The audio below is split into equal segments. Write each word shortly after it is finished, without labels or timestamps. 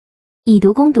以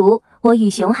毒攻毒，我与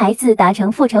熊孩子达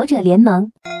成复仇者联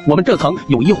盟。我们这层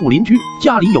有一户邻居，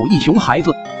家里有一熊孩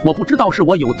子，我不知道是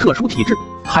我有特殊体质，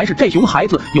还是这熊孩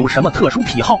子有什么特殊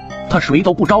癖好，他谁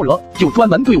都不招惹，就专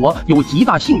门对我有极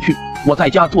大兴趣。我在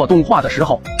家做动画的时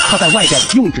候，他在外边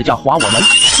用指甲划我们，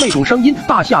那种声音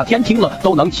大夏天听了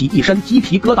都能起一身鸡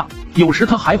皮疙瘩。有时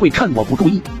他还会趁我不注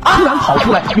意，突然跑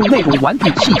出来用那种玩具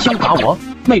气枪打我，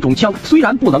那种枪虽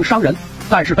然不能伤人，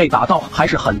但是被打到还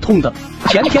是很痛的。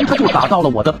前天他就打到了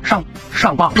我的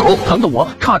上巴，疼得我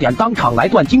差点当场来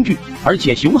段京剧。而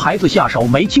且熊孩子下手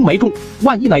没轻没重，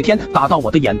万一哪天打到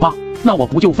我的眼巴，那我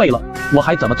不就废了？我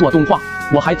还怎么做动画？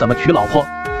我还怎么娶老婆？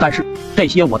但是这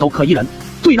些我都可以忍。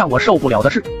最让我受不了的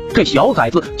是，这小崽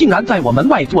子竟然在我门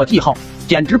外做记号，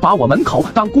简直把我门口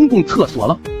当公共厕所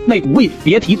了。那股味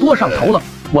别提多上头了，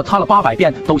我擦了800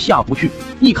遍都下不去。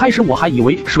一开始我还以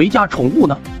为谁家宠物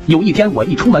呢。有一天我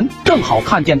一出门，正好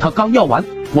看见他刚尿完，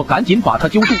我赶紧把他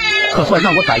揪住，可算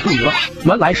让我逮住你了，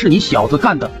原来是你小子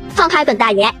干的。放开本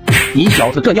大爷！你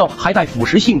小子这尿还带腐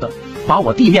蚀性的，把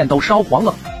我地面都烧黄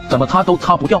了，怎么擦都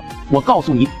擦不掉。我告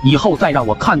诉你，以后再让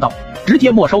我看到，直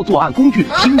接没收作案工具，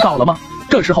听到了吗？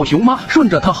这时候熊妈顺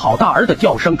着他好大儿的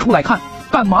叫声出来看，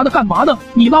干嘛呢干嘛呢？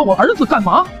你拉我儿子干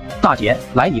嘛？大姐，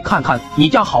来你看看，你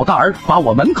家好大儿把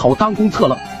我门口当公厕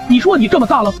了。你说你这么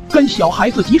大了，跟小孩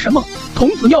子急什么？童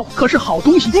子尿可是好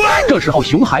东西。这时候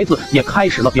熊孩子也开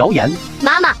始了表演。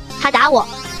妈妈，他打我，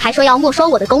还说要没收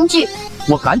我的工具。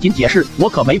我赶紧解释，我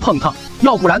可没碰他，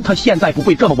要不然他现在不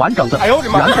会这么完整的。然后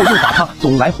又把他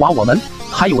总来划我们，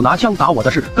还有拿枪打我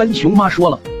的事跟熊妈说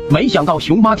了。没想到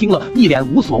熊妈听了一脸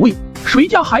无所谓，谁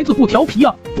家孩子不调皮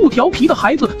啊？不调皮的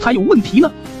孩子才有问题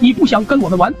呢。你不想跟我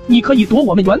们玩，你可以躲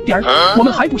我们远点儿，我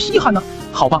们还不稀罕呢。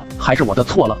好吧，还是我的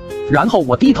错了。然后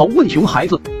我低头问熊孩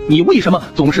子，你为什么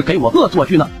总是给我恶作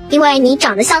剧呢？因为你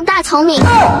长得像大聪明。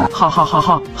哈哈哈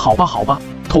哈，好吧好吧，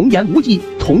童言无忌，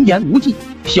童言无忌。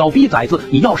小逼崽子，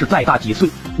你要是再大几岁，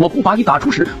我不把你打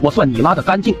出屎，我算你拉得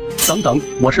干净。等等，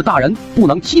我是大人，不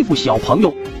能欺负小朋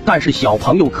友，但是小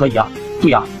朋友可以啊。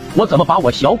对啊，我怎么把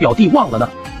我小表弟忘了呢？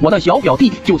我的小表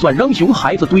弟就算扔熊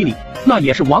孩子堆里，那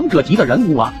也是王者级的人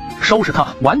物啊，收拾他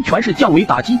完全是降维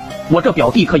打击。我这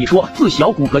表弟可以说自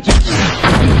小骨骼惊奇，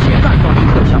并且战斗力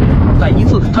特强。在一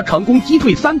次他成功击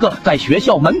退3个在学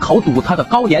校门口堵他的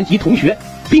高年级同学，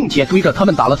并且追着他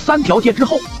们打了3条街之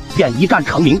后，便一战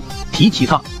成名。提起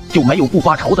他就没有不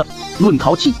发愁的，论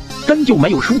淘气真就没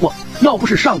有输过。要不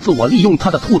是上次我利用他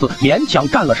的兔子勉强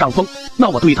占了上风，那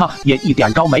我对他也一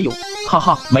点招没有。哈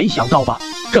哈，没想到吧？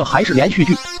这还是连续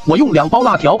剧。我用2包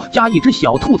辣条加1只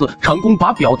小兔子，成功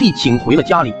把表弟请回了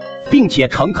家里，并且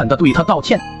诚恳地对他道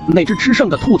歉。那只吃剩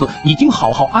的兔子已经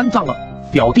好好安葬了。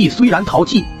表弟虽然淘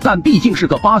气，但毕竟是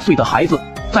个8岁的孩子，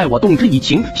在我动之以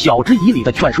情晓之以理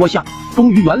的劝说下，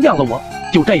终于原谅了我。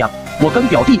就这样，我跟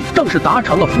表弟正式达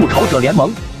成了复仇者联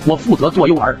盟。我负责做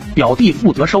诱饵，表弟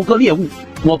负责收割猎物。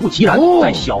果不其然，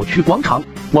在小区广场，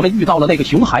我们遇到了那个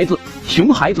熊孩子。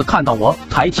熊孩子看到我，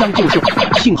抬枪就射，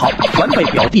幸好全被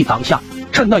表弟挡下。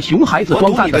趁那熊孩子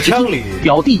装弹的时机，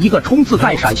表弟一个冲刺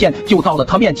带闪现就到了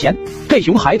他面前。这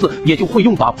熊孩子也就会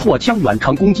用把破枪远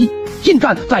程攻击，近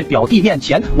战在表弟面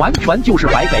前完全就是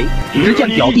白给。只见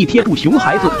表弟贴住熊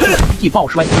孩子做一记抱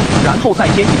摔，然后再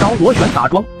接一招螺旋打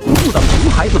桩，不等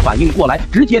熊孩子反应过来，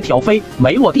直接挑飞，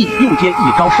没落地又接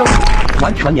一招生，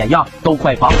完全碾压，都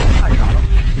快把我看傻了。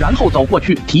然后走过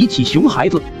去提起熊孩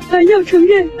子，还要承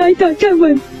认挨打站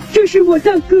稳，这是我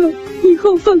大哥，以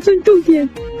后放尊重点，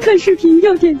看视频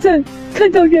要点赞，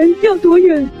看到人要躲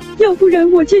远，要不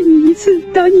然我见你一次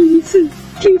打你一次，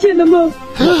听见了吗？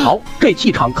我操，这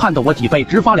气场看得我脊背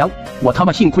直发凉。我他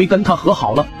妈幸亏跟他和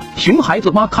好了。熊孩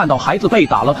子妈看到孩子被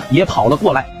打了也跑了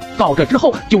过来，到这之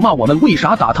后就骂我们为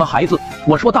啥打他孩子。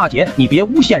我说大姐你别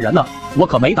诬陷人了，我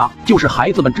可没打，就是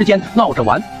孩子们之间闹着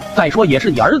玩。再说也是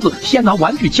你儿子先拿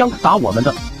玩具枪打我们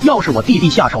的，要是我弟弟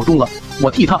下手中了，我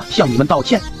替他向你们道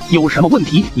歉，有什么问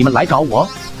题你们来找我。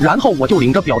然后我就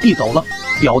领着表弟走了。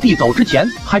表弟走之前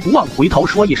还不忘回头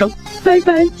说一声拜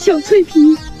拜小脆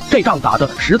皮。这仗打得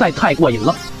实在太过瘾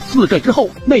了。自这之后，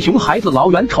那熊孩子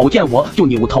老远瞅见我就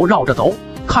扭头绕着走，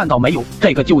看到没有，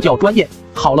这个就叫专业。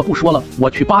好了不说了，我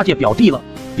去巴结表弟了，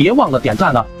别忘了点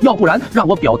赞啊，要不然让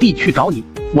我表弟去找你。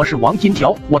我是王金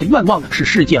条，我的愿望是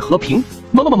世界和平。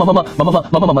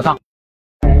么哒。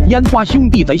烟花兄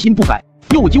弟贼心不改，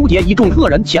又纠结一众恶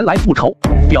人前来复仇，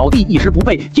表弟一时不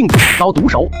备，竟遭毒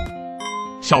手。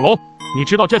小龙，你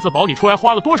知道这次保你出来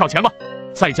花了多少钱吗？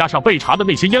再加上被查的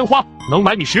那些烟花，能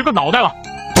买你10个脑袋了，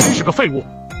真是个废物。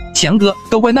强哥，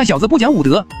都怪那小子不讲武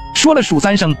德，说了数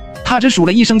3声，他只数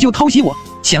了1声就偷袭我。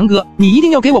强哥，你一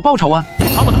定要给我报仇啊！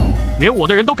他们的，连我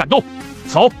的人都敢动，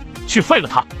走，去废了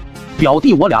他。表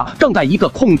弟我俩正在一个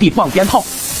空地放鞭炮，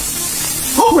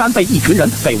突然被一群人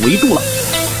给围住了。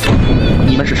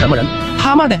你们是什么人？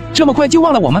他妈的，这么快就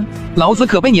忘了我们？老子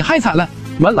可被你害惨了！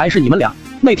原来是你们俩，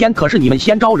那天可是你们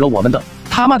先招惹我们的。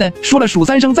他妈的，说了数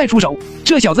3声再出手，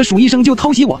这小子数1声就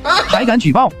偷袭我，还敢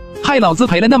举报，害老子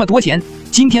赔了那么多钱，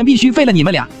今天必须废了你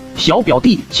们俩！小表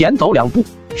弟前走2步。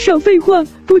少废话，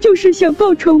不就是想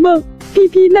报仇吗？逼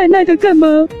逼赖赖的干嘛？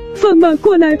放马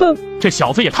过来吧！这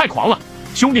小子也太狂了，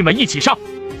兄弟们一起上，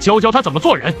教教他怎么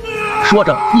做人。说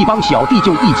着，一帮小弟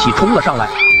就一起冲了上来。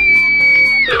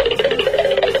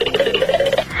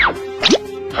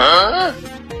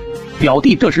表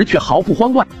弟这时却毫不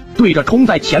慌乱，对着冲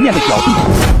在前面的小弟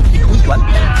挥拳。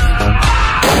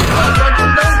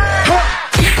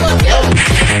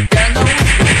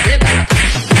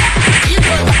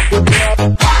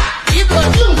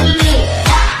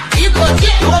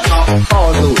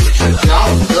套路是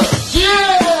强子接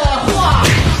话。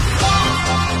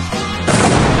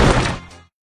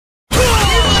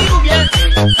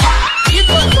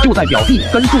就在表弟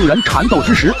跟众人缠斗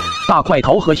之时，大块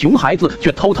头和熊孩子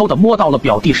却偷偷地摸到了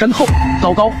表弟身后。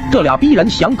糟糕，这俩逼人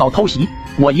想搞偷袭！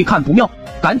我一看不妙，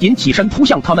赶紧起身扑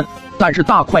向他们。但是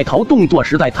大块头动作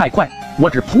实在太快，我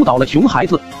只扑倒了熊孩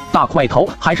子，大块头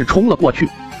还是冲了过去，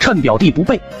趁表弟不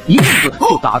备，一棍子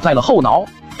就打在了后脑。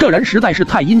这人实在是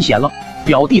太阴险了，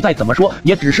表弟再怎么说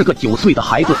也只是个9岁的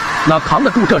孩子，哪扛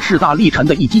得住这势大力沉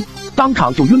的一击，当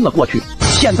场就晕了过去。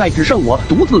现在只剩我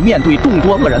独自面对众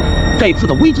多恶人，这次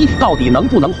的危机到底能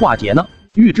不能化解呢？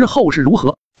欲知后事如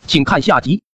何，请看下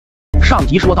集。上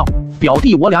集说到，表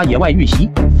弟我俩野外遇袭，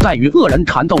在与恶人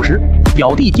缠斗时，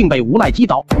表弟竟被无赖击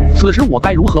倒。此时我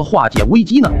该如何化解危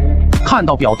机呢？看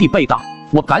到表弟被打，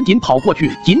我赶紧跑过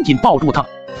去，紧紧抱住他。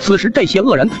此时这些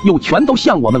恶人又全都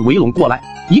向我们围拢过来，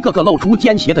一个个露出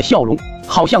奸邪的笑容，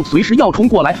好像随时要冲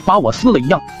过来把我撕了一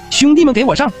样。兄弟们给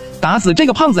我上，打死这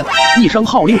个胖子！一声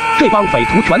号令，这帮匪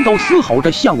徒全都嘶吼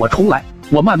着向我冲来。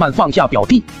我慢慢放下表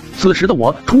弟，此时的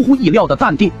我出乎意料的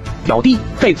淡定。表弟，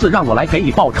这次让我来给你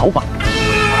报仇吧。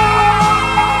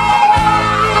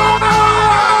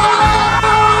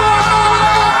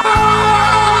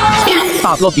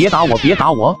大哥别打我，别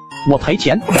打我，我赔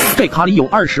钱，这卡里有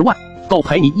20万，够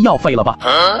赔你医药费了吧？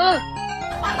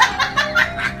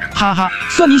哈哈，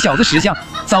算你小子识相，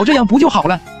早这样不就好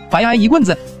了，白挨一棍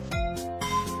子。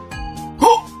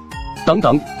等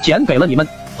等，钱给了你们，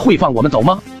会放我们走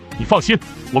吗？你放心，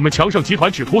我们强盛集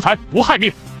团只图财不害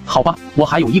命。好吧，我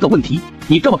还有一个问题，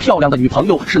你这么漂亮的女朋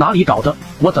友是哪里找的？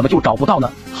我怎么就找不到呢？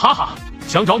哈哈，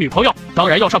想找女朋友，当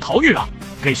然要上淘玉了。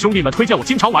给兄弟们推荐我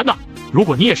经常玩的，如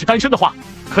果你也是单身的话，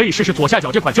可以试试左下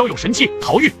角这款交友神器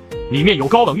淘玉，里面有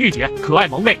高冷御姐、可爱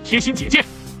萌妹、贴心姐姐，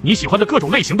你喜欢的各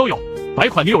种类型都有，百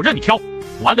款女友任你挑。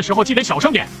玩的时候记得小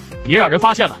声点，别让人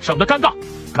发现了，省得尴尬。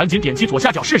赶紧点击左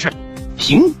下角试试。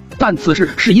行，但此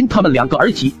事是因他们2个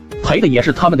而起，赔的也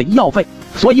是他们的医药费，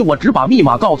所以我只把密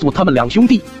码告诉他们2兄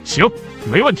弟。行，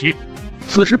没问题。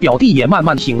此时表弟也慢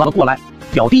慢醒了过来。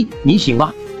表弟，你醒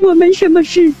了？我没什么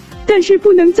事，但是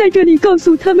不能在这里告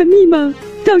诉他们密码，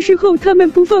到时候他们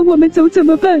不放我们走怎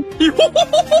么办？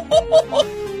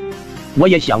我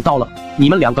也想到了，你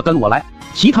们2个跟我来，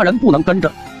其他人不能跟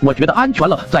着，我觉得安全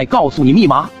了再告诉你密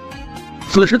码。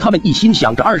此时他们一心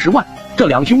想着20万，这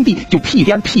2兄弟就屁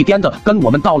颠屁颠的跟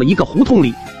我们到了一个胡同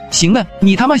里。行了，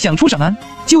你他妈想出省啊？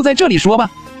就在这里说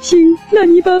吧。行，那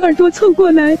你把耳朵凑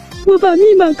过来，我把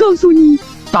密码告诉你。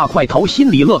大块头心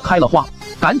里乐开了花，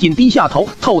赶紧低下头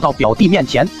凑到表弟面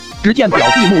前。只见表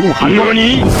弟目露寒光，我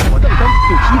正身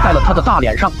就踢在了他的大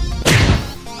脸上。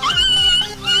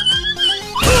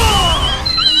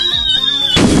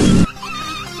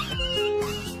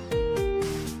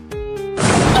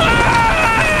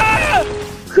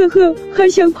呵呵，还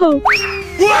想跑？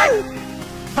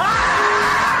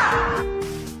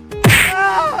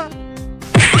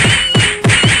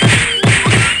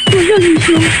我让你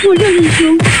熊，我让你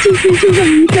熊，今天就让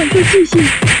你长个记性。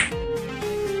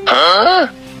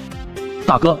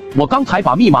大哥，我刚才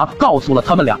把密码告诉了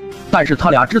他们俩，但是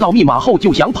他俩知道密码后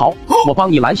就想跑，我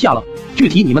帮你拦下了。具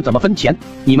体你们怎么分钱，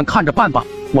你们看着办吧。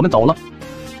我们走了。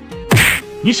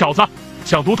你小子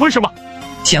想独吞是吗？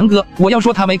强哥，我要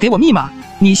说他没给我密码，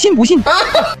你信不信？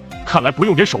看来不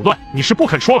用点手段，你是不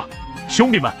肯说了。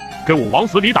兄弟们，跟我往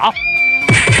死里打！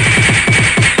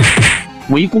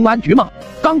为公安局吗？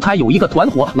刚才有一个团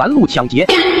伙拦路抢劫，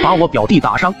把我表弟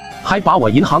打伤，还把我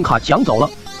银行卡抢走了。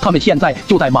他们现在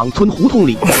就在莽村胡同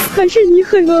里。还是你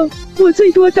狠啊！我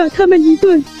最多打他们1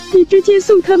顿，你直接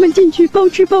送他们进去包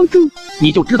吃包住。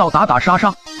你就知道打打杀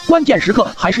杀，关键时刻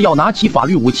还是要拿起法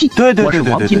律武器。我是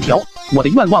王金条，我的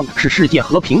愿望是世界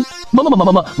和平。么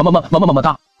么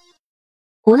哒。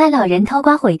无赖老人偷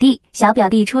瓜毁地，小表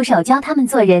弟出手教他们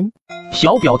做人。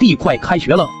小表弟快开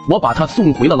学了，我把他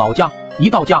送回了老家。一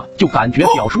到家就感觉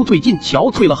表叔最近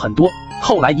憔悴了很多。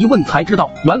后来一问才知道，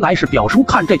原来是表叔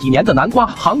看这几年的南瓜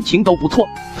行情都不错，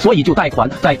所以就贷款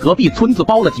在隔壁村子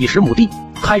包了几十亩地，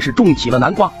开始种起了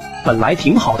南瓜。本来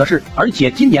挺好的事，而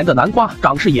且今年的南瓜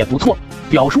长势也不错。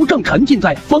表叔正沉浸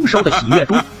在丰收的喜悦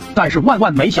中，但是万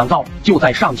万没想到，就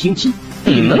在上星期，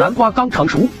地里的南瓜刚成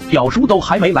熟，表叔都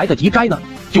还没来得及摘呢，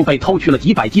就被偷去了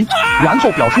几百斤。然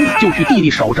后表叔就去地里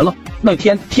守着了。那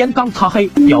天天刚擦黑，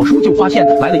表叔就发现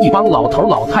来了一帮老头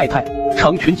老太太，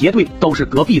成群结队，都是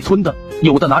隔壁村的，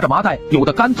有的拿着麻袋，有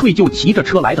的干脆就骑着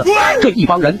车来的。这一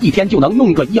帮人一天就能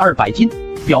弄个100-200斤。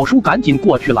表叔赶紧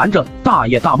过去拦着，大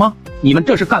爷大妈，你们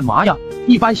这是干嘛呀？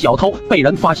一般小偷被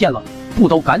人发现了，不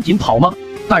都赶紧跑吗？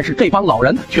但是这帮老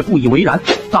人却不以为然，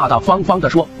大大方方地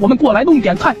说：“我们过来弄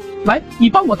点菜，来，你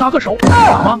帮我搭个手。”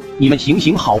大妈，你们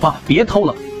行好吧，别偷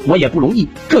了，我也不容易，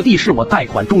这地是我贷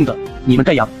款种的，你们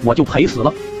这样我就赔死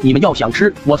了。你们要想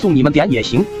吃，我送你们点也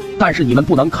行，但是你们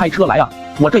不能开车来啊，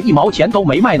我这1毛钱都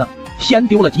没卖呢，先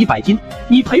丢了几百斤，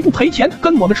你赔不赔钱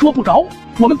跟我们说不着，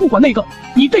我们不管那个。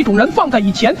你这种人放在以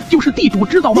前就是地主，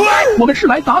知道吗？我们是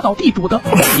来打倒地主的。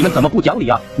你们怎么不讲理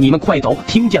啊？你们快走，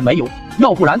听见没有？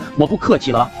要不然我不客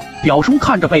气了啊！表叔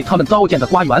看着被他们糟践的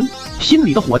瓜园，心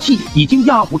里的火气已经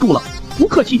压不住了。不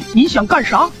客气，你想干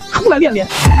啥？出来练练！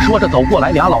说着走过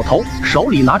来俩老头，手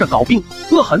里拿着镐柄，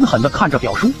恶狠狠地看着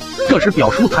表叔。这时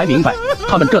表叔才明白，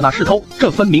他们这哪是偷，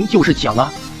这分明就是抢啊！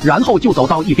然后就走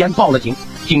到一边报了警。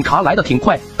警察来得挺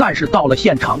快，但是到了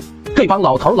现场，这帮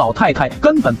老头老太太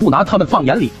根本不拿他们放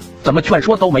眼里，怎么劝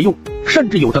说都没用，甚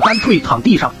至有的干脆躺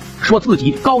地上，说自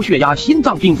己高血压、心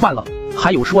脏病犯了，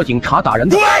还有说警察打人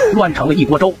的，乱成了一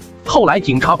锅粥。后来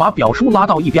警察把表叔拉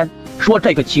到一边，说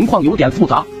这个情况有点复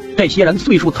杂，这些人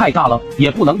岁数太大了，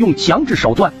也不能用强制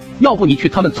手段，要不你去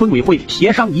他们村委会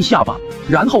协商一下吧。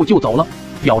然后就走了。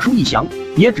表叔一想，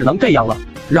也只能这样了。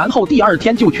然后第2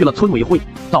天就去了村委会，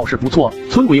倒是不错，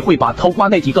村委会把偷瓜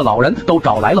那几个老人都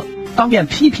找来了，当面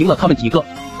批评了他们几个。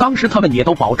当时他们也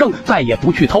都保证再也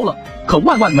不去偷了，可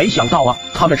万万没想到啊，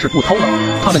他们是不偷了，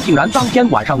他们竟然当天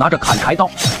晚上拿着砍柴刀，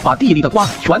把地里的瓜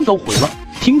全都毁了。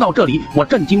听到这里，我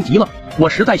震惊极了，我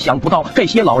实在想不到这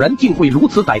些老人竟会如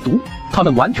此歹毒，他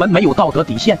们完全没有道德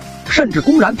底线，甚至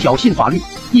公然挑衅法律。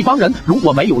一帮人如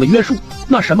果没有了约束，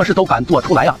那什么事都敢做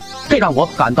出来啊！这让我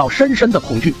感到深深的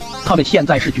恐惧。他们现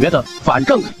在是觉得，反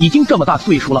正已经这么大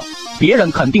岁数了，别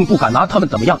人肯定不敢拿他们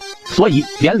怎么样，所以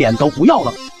连脸都不要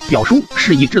了。表叔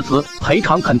事已至此，赔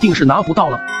偿肯定是拿不到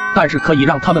了，但是可以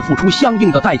让他们付出相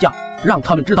应的代价，让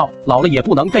他们知道老了也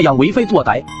不能这样为非作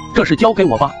歹。这事交给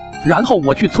我吧。然后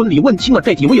我去村里问清了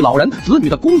这几位老人子女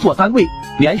的工作单位，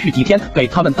连续几天给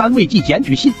他们单位寄检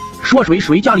举信，说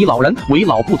谁家里老人为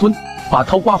老不尊，把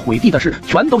偷瓜毁地的事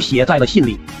全都写在了信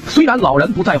里。虽然老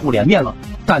人不在乎脸面了，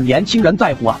但年轻人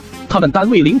在乎啊，他们单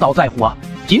位领导在乎啊。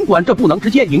尽管这不能直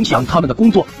接影响他们的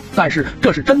工作，但是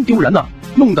这是真丢人啊，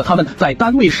弄得他们在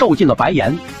单位受尽了白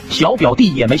眼。小表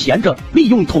弟也没闲着，利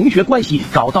用同学关系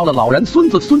找到了老人孙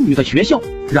子孙女的学校，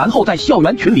然后在校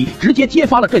园群里直接揭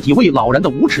发了这几位老人的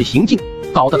无耻行径，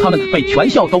搞得他们被全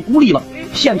校都孤立了。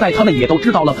现在他们也都知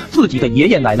道了自己的爷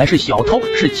爷奶奶是小偷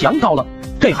是强盗了。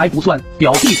这还不算，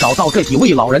表弟找到这几位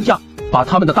老人家，把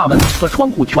他们的大门和窗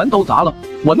户全都砸了。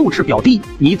我怒斥表弟，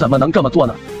你怎么能这么做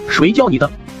呢？谁教你的？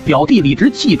表弟理直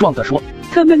气壮地说，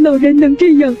他们老人能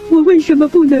这样，我为什么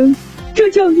不能？这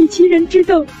叫以其人之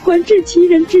道还治其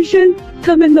人之身，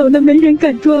他们老了没人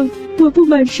敢撞，我不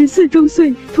满14周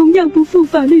岁同样不负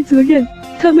法律责任。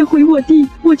他们毁我地，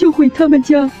我就毁他们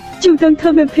家，就当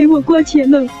他们赔我瓜钱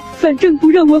了，反正不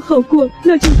让我好过，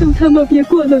那就都他妈别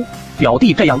过了。表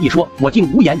弟这样一说，我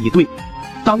竟无言以对。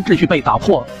当秩序被打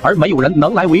破，而没有人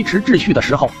能来维持秩序的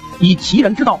时候，以其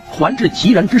人之道还治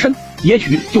其人之身，也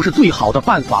许就是最好的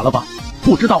办法了吧。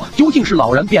不知道究竟是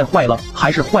老人变坏了，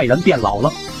还是坏人变老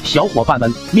了？小伙伴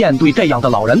们，面对这样的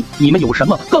老人，你们有什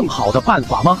么更好的办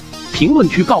法吗？评论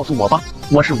区告诉我吧。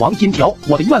我是王金条，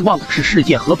我的愿望是世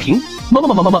界和平。么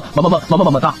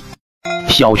么哒。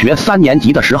小学3年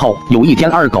级的时候，有一天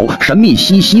二狗神秘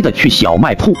兮兮的去小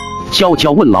卖铺，悄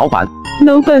悄问老板，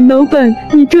老板，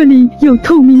你这里有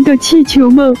透明的气球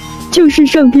吗？就是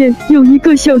上边有一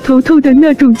个小头头的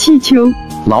那种气球。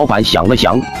老板想了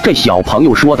想，这小朋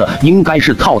友说的应该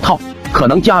是套套，可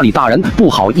能家里大人不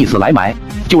好意思来买，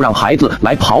就让孩子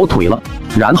来跑腿了。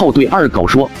然后对二狗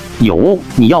说，有，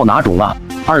你要哪种啊？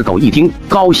二狗一听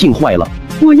高兴坏了，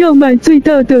我要买最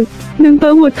大的，能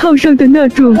把我套上的那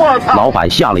种。老板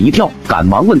吓了一跳，赶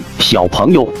忙问小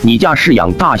朋友：“你家是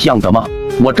养大象的吗？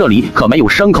我这里可没有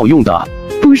牲口用的啊。”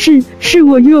不是，是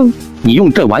我用。你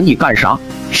用这玩意干啥？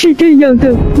是这样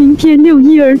的，明天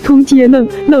6·1儿童节了，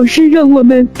老师让我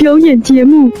们表演节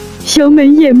目，小美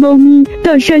演猫咪，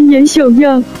大山演小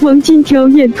鸭，王金条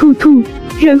演兔兔。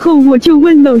然后我就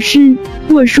问老师，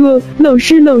我说老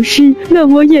师，那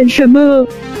我演什么啊？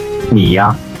你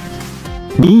呀，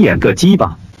你演个鸡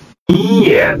吧，你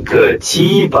演个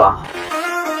鸡吧。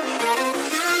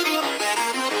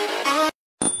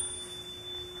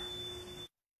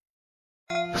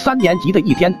3年级的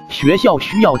一天，学校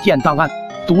需要建档案，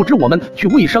组织我们去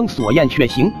卫生所验血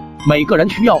型，每个人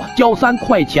需要交3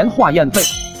块钱化验费。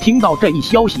听到这一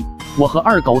消息，我和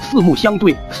二狗四目相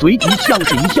对，随即相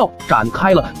视一笑，展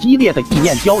开了激烈的意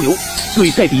念交流，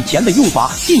对这笔钱的用法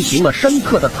进行了深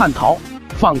刻的探讨。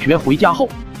放学回家后，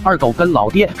二狗跟老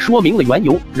爹说明了缘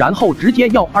由，然后直接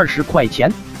要20块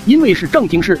钱。因为是正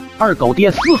经事，二狗爹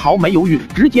丝毫没犹豫，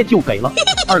直接就给了。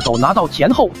二狗拿到钱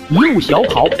后，一路小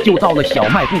跑就到了小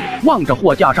卖部，望着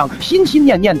货架上心心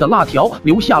念念的辣条，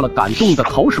流下了感动的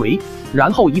口水。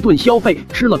然后一顿消费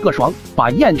吃了个爽，把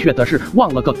验血的事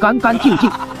忘了个干干净净。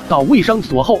到卫生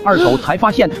所后，二狗才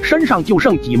发现身上就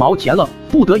剩几毛钱了，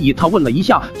不得已他问了一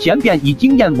下前边已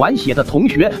经验完血的同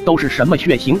学都是什么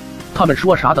血型，他们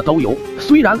说啥的都有。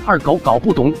虽然二狗搞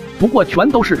不懂，不过全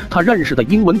都是他认识的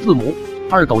英文字母。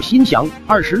二狗心想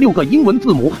，26个英文字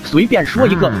母随便说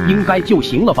一个应该就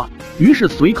行了吧，于是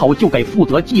随口就给负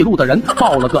责记录的人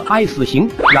报了个挨死刑，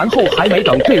然后还没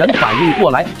等这人反应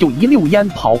过来，就一溜烟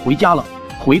跑回家了。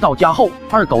回到家后，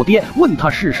二狗爹问他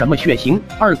是什么血型，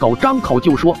二狗张口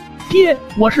就说：“爹，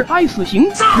我是挨死刑，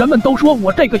人们都说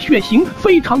我这个血型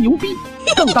非常牛逼。”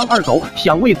正当二狗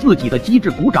想为自己的机智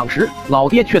鼓掌时，老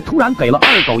爹却突然给了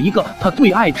二狗一个他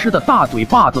最爱吃的大嘴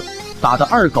巴子，打得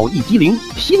二狗一激灵，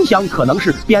心想可能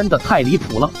是编得太离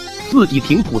谱了，自己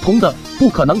挺普通的，不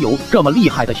可能有这么厉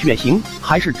害的血型，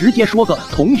还是直接说个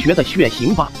同学的血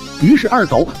型吧。于是二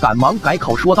狗赶忙改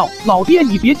口说道：“老爹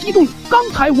你别激动，刚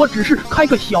才我只是开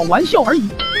个小玩笑而已，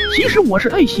其实我是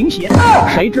A 型血。”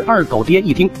谁知二狗爹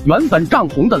一听，原本涨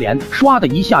红的脸唰的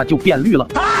一下就变绿了，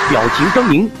表情狰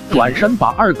狞，转身把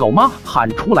二狗妈喊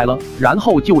出来了，然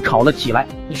后就吵了起来。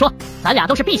你说咱俩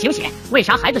都是 B 型血，为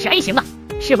啥孩子是 A 型的？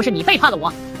是不是你背叛了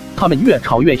我？他们越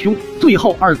吵越凶，最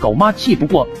后二狗妈气不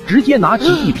过，直接拿起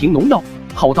一瓶农药，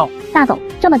吼道：“大狗，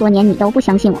这么多年你都不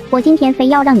相信我，我今天非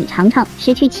要让你尝尝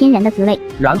失去亲人的滋味。”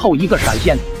然后一个闪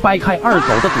现，掰开二狗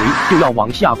的嘴就要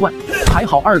往下灌，还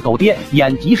好二狗爹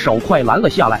眼疾手快拦了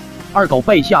下来，二狗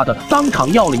被吓得当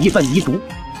场要了一份遗嘱，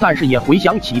但是也回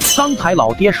想起刚才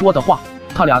老爹说的话，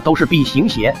他俩都是 B 型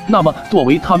血，那么作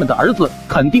为他们的儿子，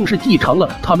肯定是继承了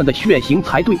他们的血型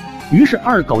才对。于是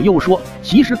二狗又说：“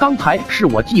其实刚才是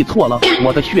我记错了，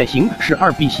我的血型是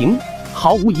2B 型。”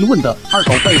毫无疑问的，二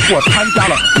狗被迫参加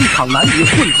了一场男女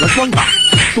混合双打。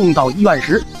送到医院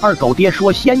时，二狗爹说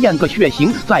先验个血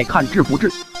型，再看治不治。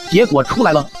结果出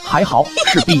来了，还好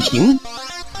是 B 型。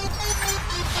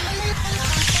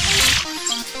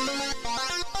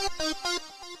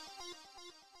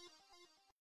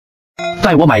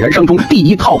在我买人生中第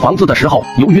一套房子的时候，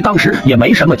由于当时也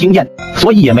没什么经验，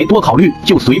所以也没多考虑，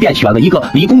就随便选了一个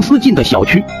离公司近的小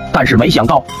区。但是没想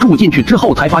到住进去之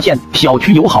后才发现，小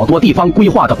区有好多地方规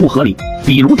划的不合理，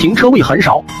比如停车位很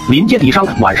少，临街底商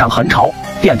晚上很吵，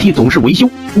电梯总是维修，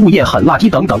物业很垃圾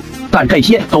等等。但这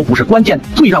些都不是关键，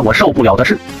最让我受不了的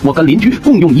是，我跟邻居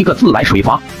共用一个自来水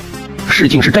阀。事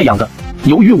情是这样的，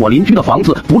由于我邻居的房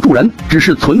子不住人，只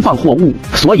是存放货物，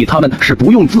所以他们是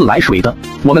不用自来水的。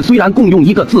我们虽然共用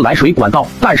一个自来水管道，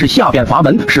但是下边阀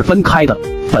门是分开的，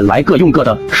本来各用各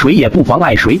的，水也不妨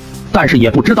碍谁，但是也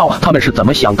不知道他们是怎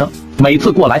么想的，每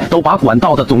次过来都把管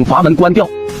道的总阀门关掉。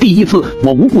第一次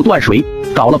我无故断水，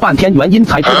找了半天原因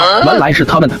才知道，原来是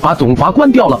他们把总阀关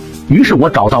掉了。于是我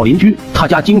找到邻居，他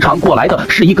家经常过来的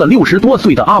是一个60多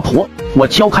岁的阿婆。我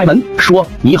敲开门说：“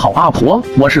你好，阿婆，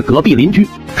我是隔壁邻居。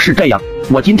是这样，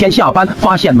我今天下班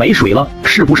发现没水了，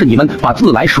是不是你们把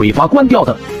自来水阀关掉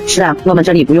的？”“是啊，我们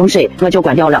这里不用水，我就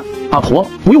关掉了。”“阿婆，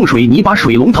不用水，你把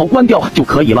水龙头关掉就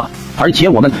可以了。而且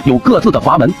我们有各自的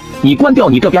阀门，你关掉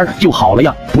你这边就好了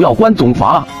呀，不要关总阀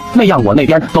啊，那样我那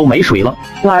边都没水了。”“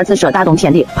我儿子说大冬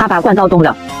天的，怕把管道冻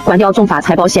了，关掉总阀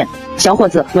才保险。小伙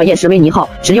子，我也是为你好，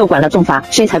只有关了总阀，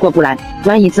谁才过不来？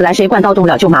万一自来水管道冻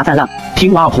了就麻烦了。”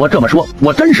听阿婆这么说，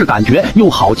我真是感觉又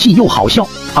好气又好笑。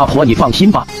阿婆你放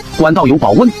心吧，管道有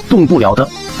保温，冻不了的。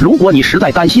如果你实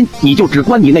在担心，你就只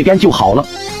关你那边就好了。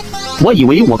我以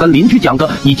为我跟邻居讲的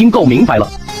已经够明白了，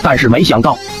但是没想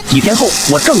到几天后，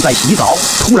我正在洗澡，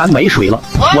突然没水了。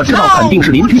我知道肯定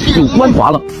是邻居又关阀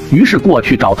了，于是过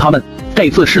去找他们。这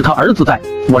次是他儿子在。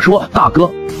我说：“大哥，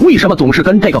为什么总是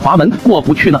跟这个阀门过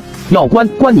不去呢？要关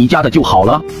你家的就好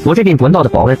了。”我这边管道的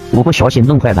保温，我不小心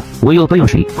弄坏了，我又不用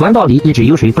水，管道里一直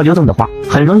有水不流动的话，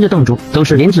很容易冻住。都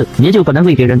是邻居，你就不能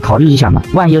为别人考虑一下吗？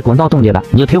万一管道冻裂了，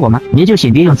你赔我吗？你就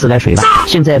先别用自来水了。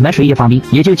现在买水也方便，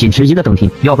也就仅持一个动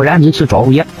听，要不然你去找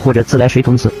物业或者自来水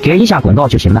公司改一下管道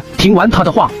就行了。听完他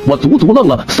的话，我足足愣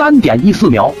了3.14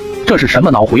秒。这是什么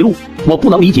脑回路？我不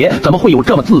能理解，怎么会有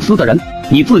这么自私的人？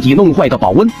你自己弄坏的保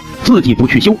温，自己不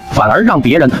去修，反而让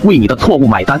别人为你的错误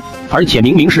买单，而且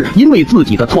明明是因为自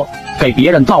己的错，给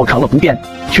别人造成了不便，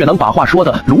却能把话说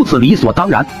得如此理所当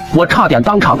然。我差点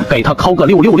当场给他敲个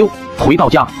666。回到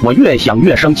家，我越想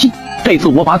越生气。这次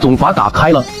我把总阀打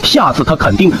开了，下次他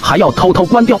肯定还要偷偷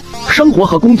关掉。生活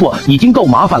和工作已经够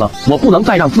麻烦了，我不能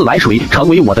再让自来水成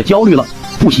为我的焦虑了。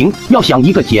不行，要想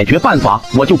一个解决办法，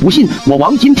我就不信我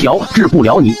王金条治不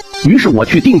了你。于是我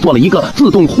去定做了一个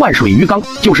自动换水鱼缸，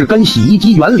就是跟洗衣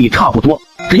机原理差不多，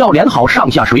只要连好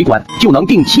上下水管，就能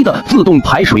定期的自动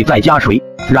排水再加水。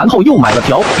然后又买了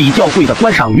条比较贵的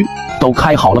观赏鱼，都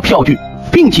开好了票据，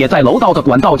并且在楼道的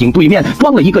管道井对面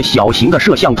装了一个小型的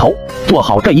摄像头。做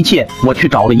好这一切，我去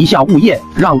找了一下物业，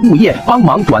让物业帮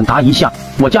忙转达一下，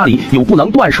我家里有不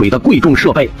能断水的贵重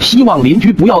设备，希望邻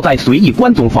居不要再随意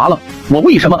关总阀了。我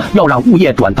为什么要让物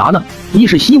业转达呢？一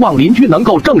是希望邻居能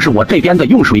够正视我这边的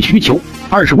用水需求，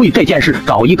二是为这件事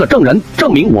找一个证人，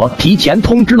证明我提前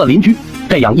通知了邻居。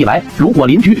这样一来，如果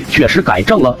邻居确实改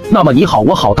正了，那么你好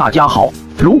我好大家好；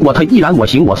如果他依然我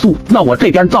行我素，那我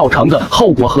这边造成的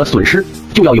后果和损失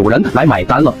就要有人来买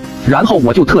单了。然后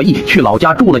我就特意去老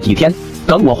家住了几天。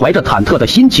等我怀着忐忑的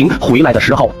心情回来的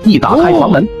时候，一打开房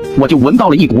门，我就闻到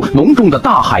了一股浓重的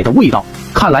大海的味道。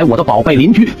看来我的宝贝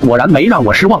邻居果然没让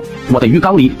我失望，我的鱼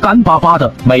缸里干巴巴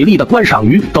的美丽的观赏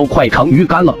鱼都快成鱼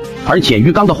干了，而且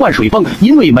鱼缸的换水泵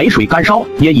因为没水干烧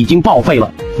也已经报废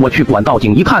了。我去管道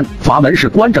井一看，阀门是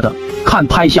关着的。看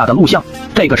拍下的录像，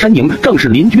这个身影正是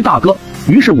邻居大哥。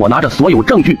于是我拿着所有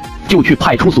证据就去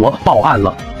派出所报案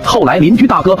了。后来邻居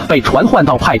大哥被传唤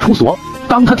到派出所，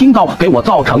当他听到给我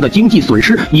造成的经济损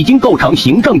失已经构成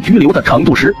行政拘留的程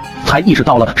度时，才意识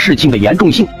到了事情的严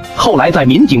重性。后来在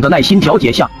民警的耐心调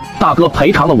解下，大哥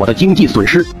赔偿了我的经济损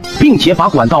失，并且把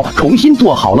管道重新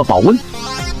做好了保温。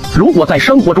如果在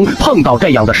生活中碰到这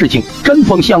样的事情，针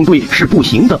锋相对是不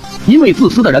行的，因为自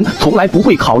私的人从来不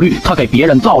会考虑他给别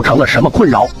人造成了什么困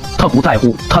扰，他不在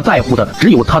乎，他在乎的只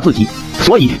有他自己。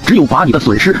所以只有把你的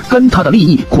损失跟他的利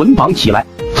益捆绑起来，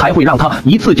才会让他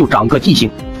一次就长个记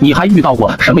性。你还遇到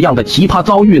过什么样的奇葩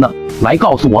遭遇呢？来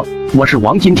告诉我。我是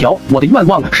王金条，我的愿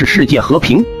望是世界和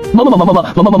平。么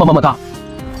么哒。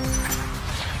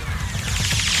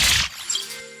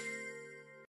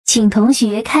请同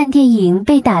学看电影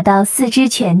被打到4肢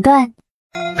全断。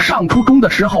上初中的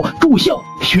时候住校，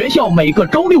学校每个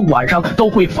周六晚上都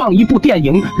会放一部电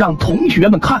影让同学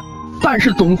们看，但是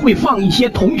总会放一些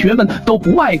同学们都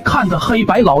不爱看的黑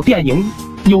白老电影。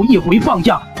有一回放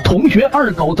假，同学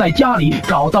二狗在家里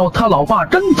找到他老爸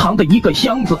珍藏的一个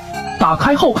箱子，打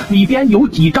开后里边有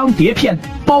几张碟片，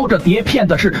包着碟片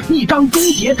的是一张终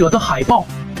结者的海报。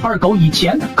二狗以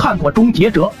前看过终结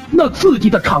者，那刺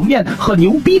激的场面和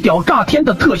牛逼屌炸天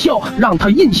的特效让他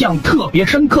印象特别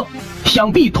深刻，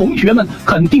想必同学们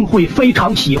肯定会非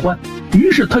常喜欢。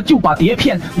于是他就把碟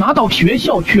片拿到学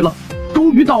校去了。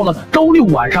终于到了周六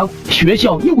晚上，学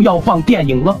校又要放电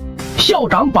影了。校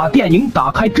长把电影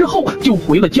打开之后就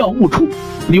回了教务处，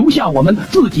留下我们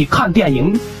自己看电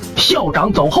影。校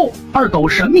长走后，二狗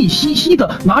神秘兮兮地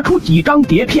拿出几张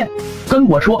碟片，跟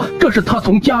我说这是他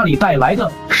从家里带来的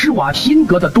施瓦辛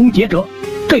格的终结者，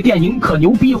这电影可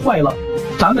牛逼坏了，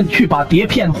咱们去把碟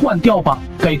片换掉吧，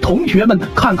给同学们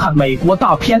看看美国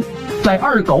大片。在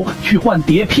二狗去换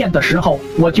碟片的时候，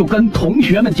我就跟同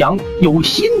学们讲有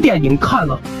新电影看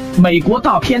了，美国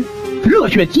大片，热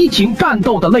血激情战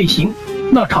斗的类型，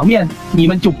那场面你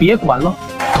们就别管了。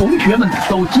同学们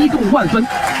都激动万分，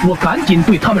我赶紧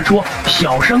对他们说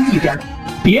小声一点，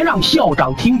别让校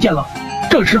长听见了。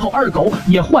这时候二狗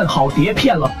也换好碟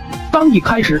片了，当一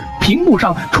开始屏幕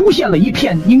上出现了一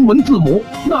片英文字母，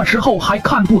那时候还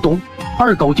看不懂，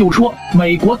二狗就说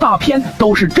美国大片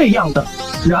都是这样的，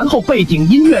然后背景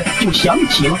音乐就响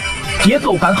起了，节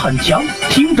奏感很强，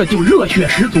听着就热血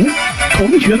十足，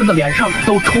同学们的脸上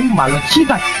都充满了期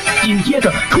待。紧接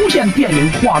着出现电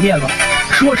影画面了，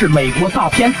说是美国大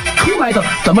片，出来的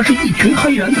怎么是一群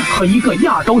黑人和一个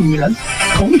亚洲女人？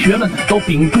同学们都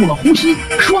屏住了呼吸，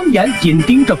双眼紧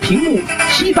盯着屏幕，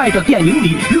期待着电影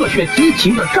里热血激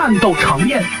情的战斗场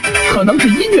面。可能是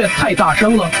音乐太大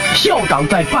声了，校长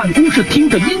在办公室听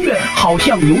着音乐，好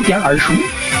像有点耳熟，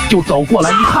就走过来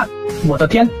一看，我的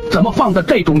天，怎么放的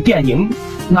这种电影？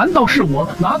难道是我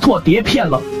拿错碟片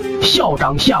了？校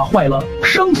长吓坏了，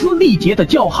声嘶力竭地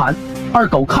叫喊。二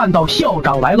狗看到校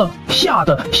长来了，吓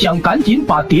得想赶紧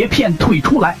把碟片退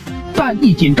出来，但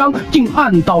一紧张竟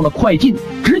按到了快进，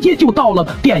直接就到了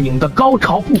电影的高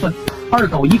潮部分。二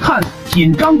狗一看，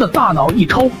紧张的大脑一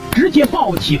抽，直接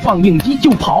抱起放映机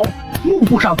就跑，幕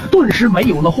布上顿时没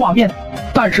有了画面。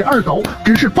但是二狗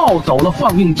只是抱走了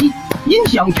放映机，音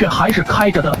响却还是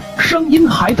开着的，声音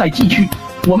还在继续。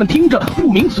我们听着不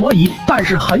明所以，但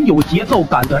是很有节奏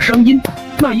感的声音。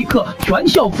那一刻，全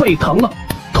校沸腾了，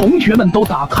同学们都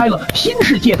打开了新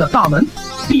世界的大门。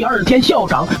第二天，校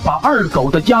长把二狗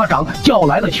的家长叫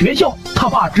来了学校，他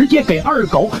爸直接给二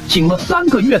狗请了3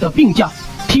个月的病假，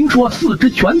听说4肢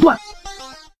全断。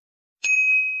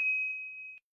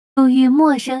路遇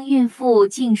陌生孕妇，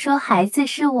竟说孩子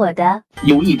是我的。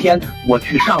有一天我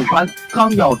去上班，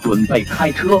刚要准备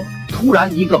开车，突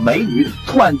然一个美女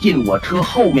窜进我车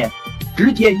后面，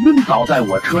直接晕倒在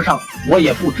我车上，我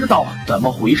也不知道怎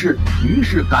么回事，于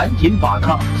是赶紧把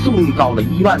她送到了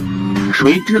医院。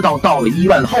谁知道到了医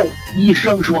院后，医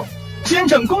生说：“先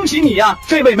生，恭喜你呀，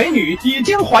这位美女已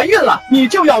经怀孕了，你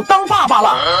就要当爸爸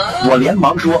了。”我连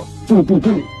忙说：“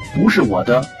不是我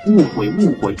的，误会。”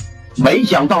没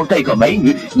想到这个美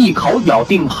女一口咬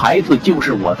定孩子就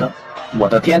是我的。我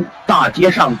的天，大街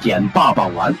上捡爸爸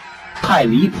玩，太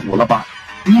离谱了吧！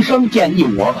医生建议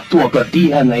我做个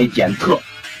DNA 检测，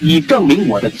以证明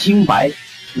我的清白。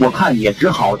我看也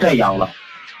只好这样了。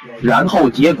然后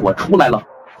结果出来了，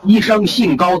医生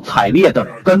兴高采烈地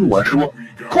跟我说：“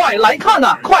快来看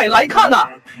呐，快来看呐！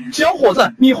小伙子，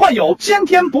你患有先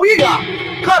天不育啊！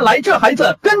看来这孩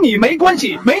子跟你没关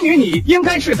系，美女你应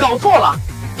该是搞错了。”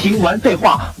听完这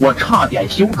话，我差点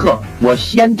休克。我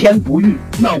先天不育，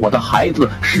那我的孩子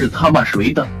是他妈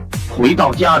谁的？回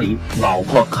到家里，老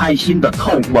婆开心地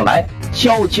凑过来，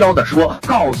悄悄地说：“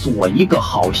告诉我一个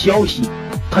好消息，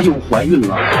她又怀孕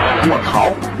了。”我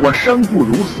操，我生不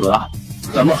如死啊！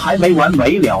怎么还没完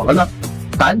没了了呢？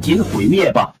赶紧毁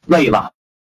灭吧，累了。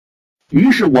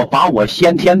于是我把我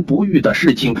先天不育的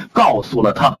事情告诉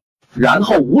了她，然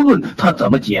后无论她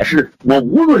怎么解释，我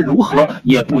无论如何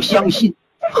也不相信。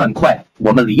很快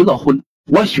我们离了婚，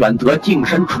我选择净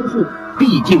身出户，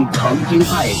毕竟曾经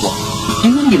爱过。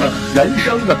经历了人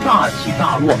生的大起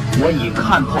大落，我已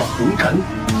看破红尘，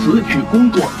辞去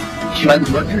工作，选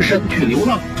择只身去流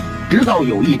浪。直到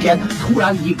有一天，突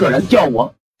然一个人叫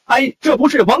我：“哎，这不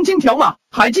是王金条吗？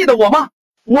还记得我吗？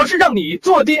我是让你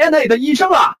做 DNA 的医生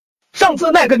啊！上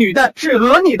次那个女的是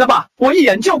讹你的吧？我一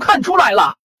眼就看出来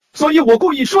了，所以我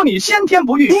故意说你先天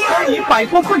不育，帮你摆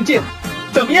脱困境。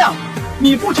怎么样？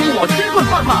你不请我吃顿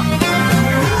饭吗？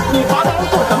你拔刀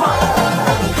做什么？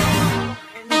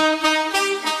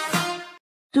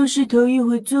都是头一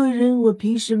回做人，我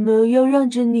凭什么要让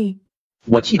着你？”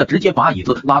我气得直接把椅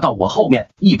子拉到我后面，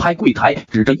一拍柜台，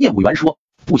指着业务员说：“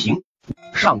不行！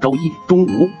上周一中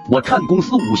午，我趁公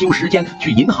司午休时间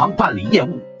去银行办理业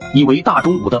务，以为大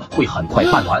中午的会很快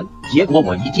办完，结果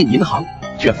我一进银行，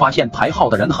却发现排号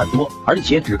的人很多，而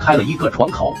且只开了一个窗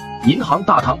口。银行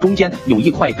大堂中间有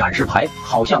一块展示牌，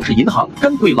好像是银行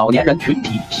针对老年人群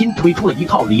体新推出了一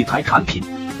套理财产品。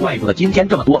怪不得今天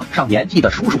这么多上年纪的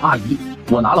叔叔阿姨。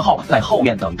我拿了号在后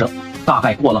面等着，大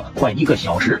概过了快1个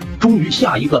小时，终于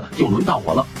下一个就轮到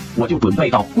我了。我就准备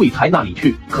到柜台那里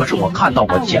去，可是我看到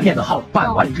我前面的号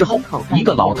办完之后，一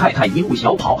个老太太一路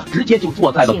小跑，直接就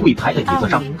坐在了柜台的椅子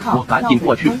上。我赶紧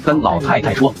过去跟老太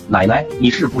太说：“奶奶，你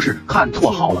是不是看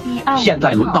错号了？现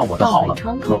在轮到我的号了，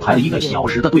可排了1个小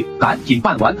时的队，赶紧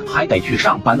办完还得去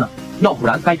上班呢，要不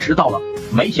然该迟到了。”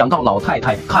没想到老太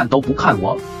太看都不看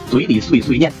我，嘴里碎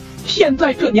碎念：“现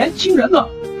在这年轻人啊，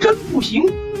真不行，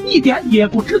一点也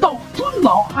不知道尊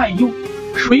老爱幼，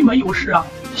谁没有事啊？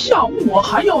下午我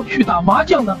还要去打麻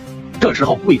将呢。”这时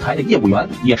候柜台的业务员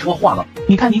也说话了：“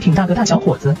你看你挺大个大小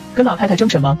伙子，跟老太太争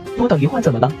什么？多等一会儿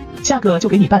怎么了？下个就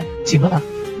给你办，行了吧？”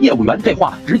业务员这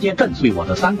话直接震碎我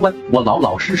的3观，我老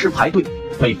老实实排队，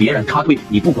被别人插队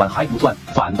你不管还不算，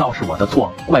反倒是我的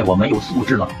错，怪我没有素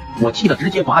质了。我气得直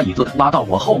接把椅子拉到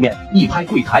我后面，一拍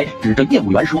柜台，指着业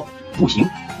务员说：“不行，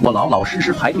我老老实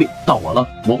实排队，到我了，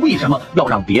我为什么要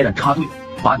让别人插队？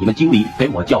把你们经理给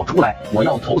我叫出来，我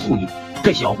要投诉你！”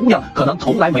这小姑娘可能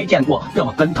从来没见过这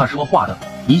么跟她说话的，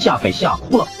一下给吓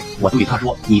哭了。我对她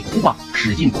说：“你哭吧，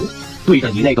使劲哭，对着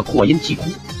你那个扩音器哭。”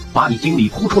把你经理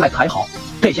哭出来才好。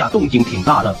这下动静挺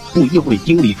大的，不一会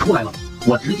经理出来了，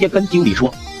我直接跟经理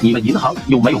说，你们银行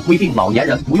有没有规定老年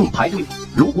人不用排队？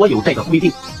如果有这个规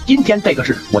定，今天这个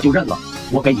事我就认了，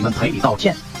我给你们赔礼道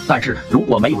歉。但是如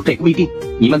果没有这规定，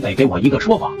你们得给我一个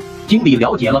说法。经理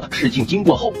了解了事情经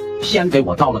过后，先给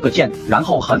我道了个歉，然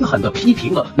后狠狠地批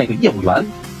评了那个业务员，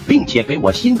并且给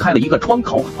我新开了一个窗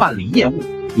口办理业务。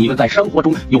你们在生活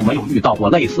中有没有遇到过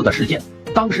类似的事件？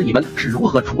当时你们是如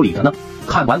何处理的呢？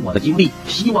看完我的经历，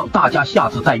希望大家下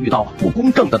次再遇到不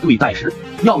公正的对待时，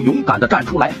要勇敢地站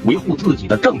出来维护自己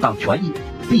的正当权益。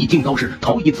毕竟都是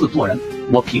头一次做人，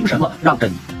我凭什么让着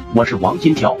你？我是王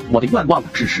金条，我的愿望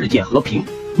是世界和平。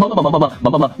么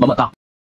么哒。